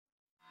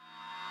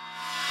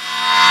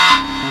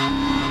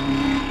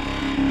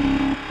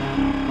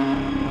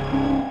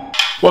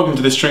Welcome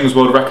to this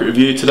StringersWorld Racket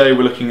review. Today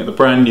we're looking at the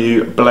brand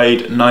new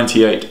Blade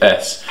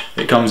 98S.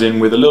 It comes in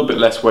with a little bit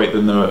less weight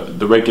than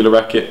the regular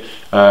racket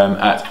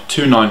at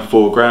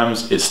 294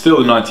 grams. It's still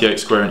the 98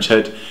 square inch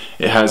head.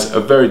 It has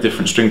a very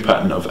different string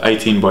pattern of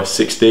 18 by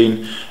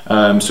 16,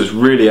 so it's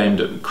really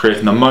aimed at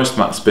creating the most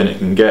amount of spin it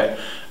can get,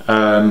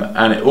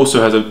 and it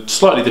also has a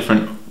slightly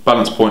different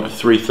balance point of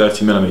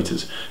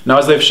 330mm. Now,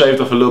 as they've shaved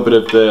off a little bit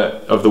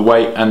of the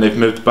weight and they've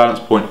moved the balance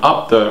point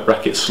up the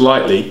racket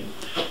slightly,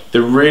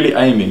 they're really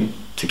aiming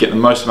to get the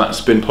most amount of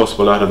spin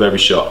possible out of every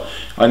shot.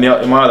 In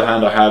my other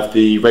hand I have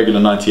the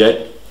regular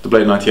 98, the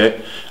Blade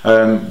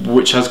 98,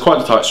 which has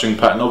quite a tight string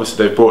pattern.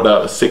 Obviously they've brought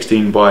out a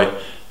 16 by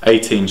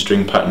 18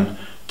 string pattern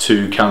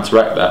to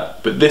counteract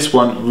that, but this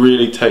one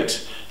really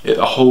takes it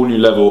a whole new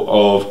level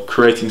of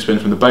creating spin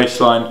from the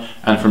baseline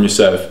and from your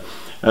serve.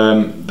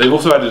 They've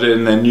also added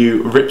in their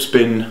new rip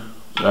spin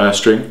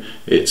string.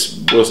 It's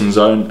Wilson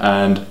Zone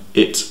and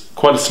it's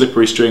quite a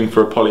slippery string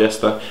for a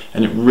polyester,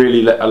 and it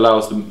really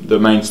allows the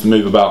mains to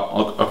move about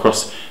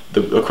across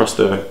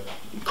the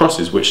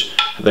crosses, which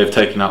they've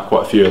taken out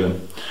quite a few of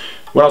them.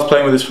 When I was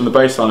playing with this from the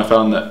baseline, I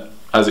found that,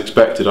 as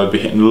expected, I'd be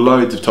hitting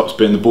loads of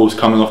topspin. The ball's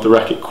coming off the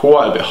racket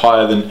quite a bit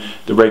higher than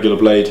the regular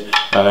blade,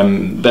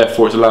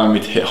 therefore it's allowing me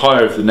to hit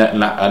higher over the net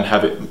and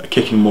have it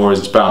kicking more as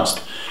it's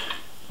bounced.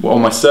 Well,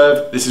 on my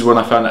serve, this is when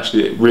I found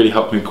actually it really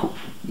helped me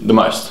the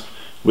most.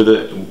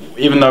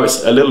 Even though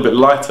it's a little bit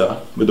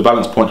lighter, with the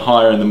balance point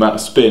higher and the amount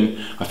of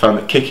spin, I found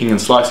that kicking and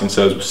slicing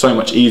serves were so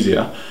much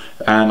easier,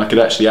 and I could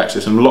actually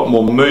access a lot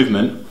more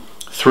movement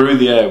through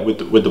the air with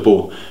the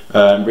ball.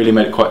 Really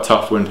made it quite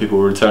tough when people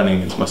were returning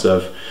against my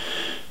serve.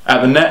 At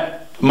the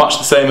net, much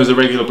the same as a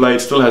regular blade,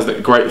 still has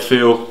that great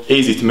feel,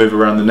 easy to move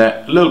around the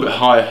net, a little bit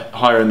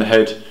higher in the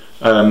head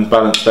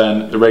balance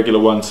than the regular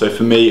one, so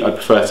for me I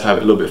prefer to have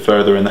it a little bit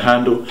further in the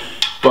handle.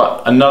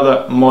 But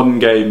another modern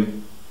game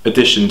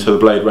addition to the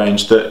blade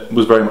range that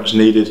was very much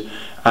needed,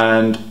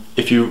 and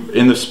if you're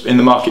in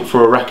the market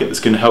for a racket that's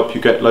going to help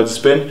you get loads of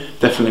spin,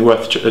 definitely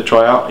worth a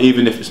try out.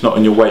 Even if it's not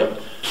in your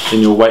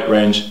weight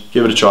range,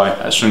 give it a try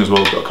at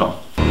StringersWorld.com.